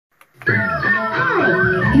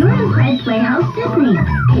Playhouse Disney.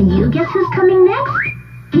 Can you guess who's coming next?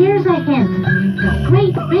 Here's a hint. The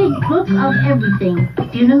great big book of everything.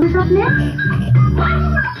 Do you know who's up next?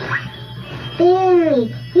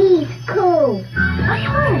 Barry, he's cool. Of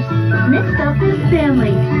course. Next up is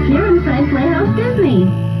Stanley, here inside Playhouse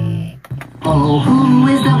Disney. Oh, who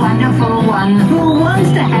is the wonderful one who wants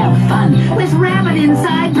to have fun with Rabbit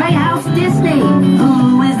inside Playhouse Disney?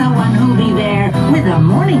 Who is the one who'll be there with a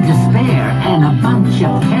morning to spare and a bunch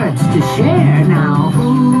of carrots to share? Now,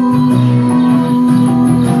 who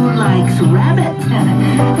likes Rabbit?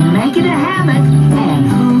 Make it a habit. And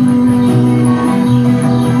who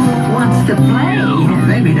wants to play?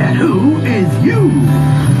 Maybe that who is you.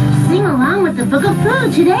 Sing along with the Book of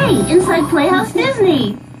Food today inside Playhouse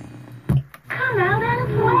Disney. Come out and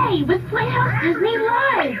play with Playhouse Disney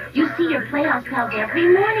Live. You see your Playhouse pals every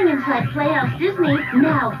morning inside Playhouse Disney.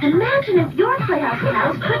 Now, imagine if your Playhouse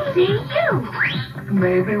pals could see you.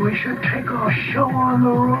 Maybe we should take our show on the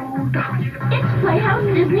road. It's Playhouse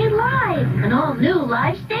Disney Live, an all-new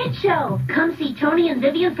live stage show. Come see Tony and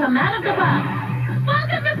Vivian from Out of the Box.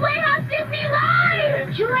 Welcome to Playhouse Disney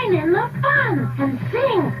Live! Join in the fun and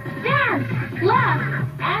sing, dance, laugh,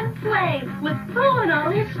 and play with Pooh and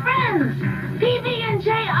all his friends.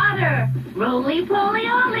 PB&J Otter, Roly-Poly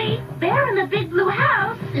Ollie, Bear in the Big Blue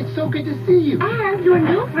House. It's so good to see you. And your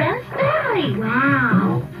new friend Stanley.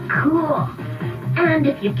 Wow, cool. And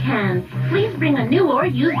if you can, please bring a new or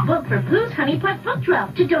used book for Pooh's Honey Pot Book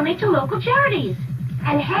Drop to donate to local charities.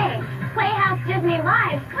 And hey, Playhouse Disney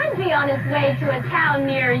Live could be on its way to a town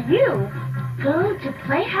near you. Go to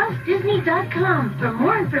PlayhouseDisney.com for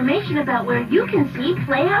more information about where you can see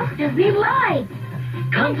Playhouse Disney Live.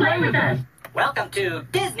 Come play with us. Welcome to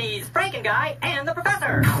Disney's Franken-Guy and the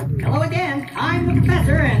Professor. Hello again, I'm the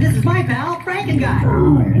Professor, and this is my pal, Franken-Guy.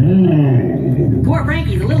 Poor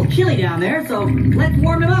Frankie's a little chilly down there, so let's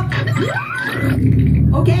warm him up.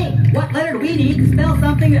 Okay, what letter do we need to spell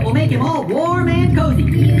something that will make him all warm and cozy?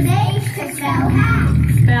 Use H to spell hat.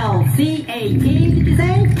 Spell C-A-T, did you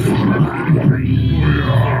say?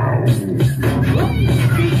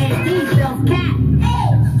 C-A-T spells cat.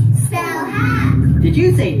 H, spell hat. Did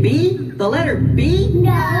you say B? The letter B?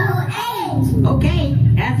 No, H. Okay,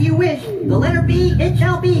 as you wish. The letter B, it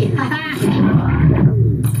shall be. Ha ha.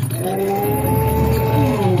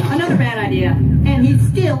 Another bad idea. And he's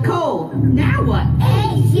still cold. Now what?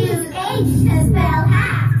 H, use H to spell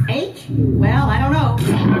hat. H? Well, I don't know.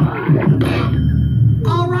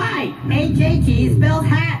 All right. H-A-T spells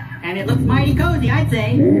hat. And it looks mighty cozy, I'd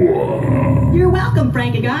say. You're welcome,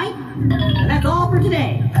 Franken-Guy. And that's all for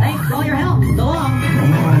today. Thanks for all your help. So long.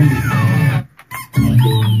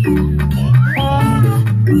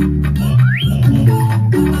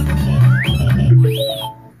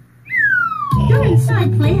 You're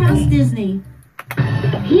inside Playhouse Disney.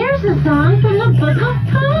 Here's a song from the Book of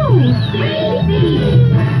Pooh.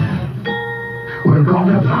 We're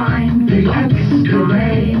gonna find the X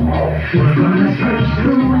today. We're gonna search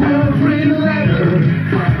through every letter.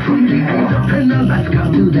 From the A to Penalaska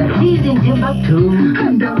to the T's in Timbuktu.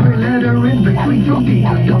 And every letter in between from D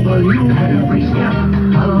to W. Every step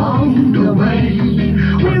along the way.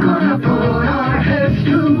 We're gonna put our heads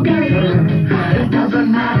together. It doesn't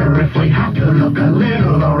matter if we have to look a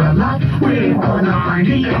little or a lot. We're gonna find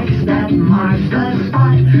the X that marks the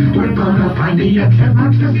spot. We're gonna find the X that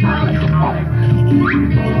marks the spot.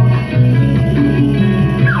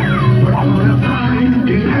 We're gonna find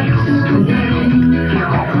the X today.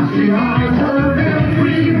 Across the eyes of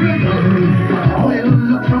every river. We'll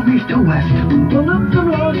look from east to west. We'll look from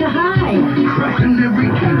low to high. Crossing every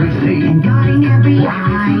T we see. And dotting every I.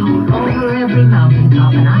 Over every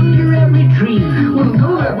mountaintop and under every tree. We'll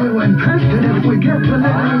know that we went past it if we get to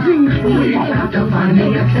letter Z. We got to find the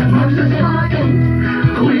X that marks the spot.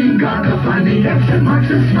 We gotta find the X that marks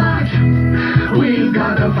the spot. We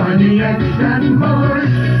gotta find the X that marks the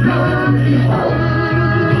spot.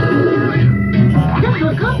 The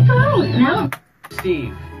Book of Pooh. Now,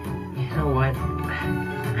 Steve, you know what?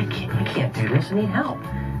 I can't do this. I need help.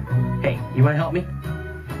 Hey, you want to help me?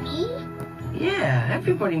 Me? Yeah,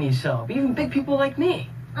 everybody needs help, even big people like me.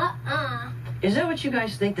 Uh-uh. Is that what you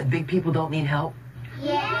guys think, that big people don't need help?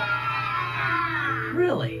 Yeah.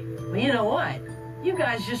 Really? Well, you know what? You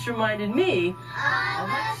guys just reminded me Of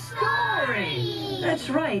a story. That's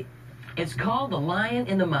right. It's called The Lion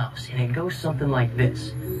and the Mouse, and it goes something like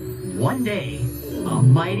this. One day, a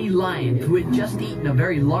mighty lion who had just eaten a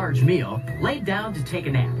very large meal laid down to take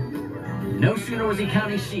a nap. No sooner was he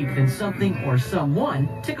counting sheep than something or someone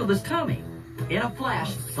tickled his tummy. In a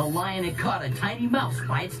flash, the lion had caught a tiny mouse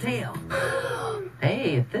by its tail.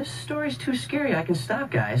 Hey, if this story's too scary, I can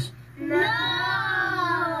stop, guys. No.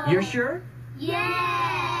 You're sure?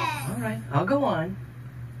 Yes. All right, I'll go on.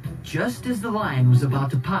 Just as the lion was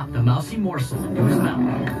about to pop the mousy morsel into his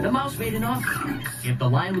mouth, the mouse made an offer. If the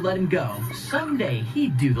lion would let him go, someday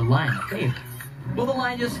he'd do the lion a favor. Well, the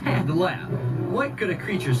lion just had to laugh. What could a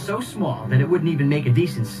creature so small that it wouldn't even make a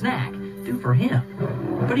decent snack do for him?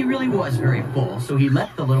 But he really was very full, so he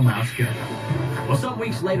let the little mouse go. Well, some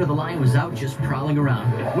weeks later, the lion was out just prowling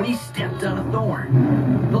around when he stepped on a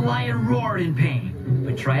thorn. The lion roared in pain,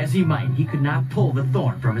 but try as he might, he could not pull the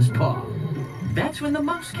thorn from his paw. That's when the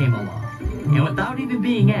mouse came along, and without even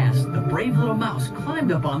being asked, the brave little mouse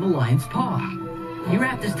climbed up on the lion's paw. He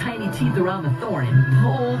wrapped his tiny teeth around the thorn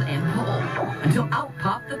and pulled until out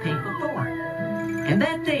popped the painful thorn. And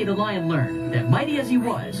that day the lion learned that mighty as he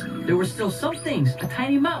was, there were still some things a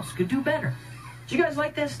tiny mouse could do better. Did you guys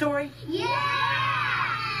like that story? Yeah.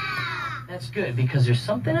 That's good, because there's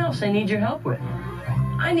something else I need your help with.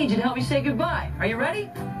 I need you to help me say goodbye. Are you ready?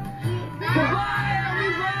 Goodbye,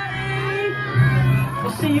 everybody!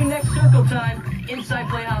 We'll see you next circle time inside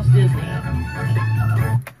Playhouse Disney.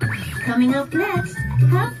 Coming up next,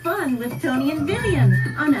 have fun with Tony and Vivian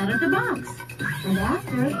on Out of the Box. And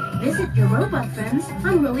after, visit your robot friends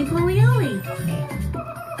on Roly Poly Oly.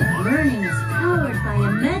 Learning is powered by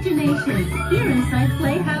imagination here inside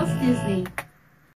Playhouse Disney.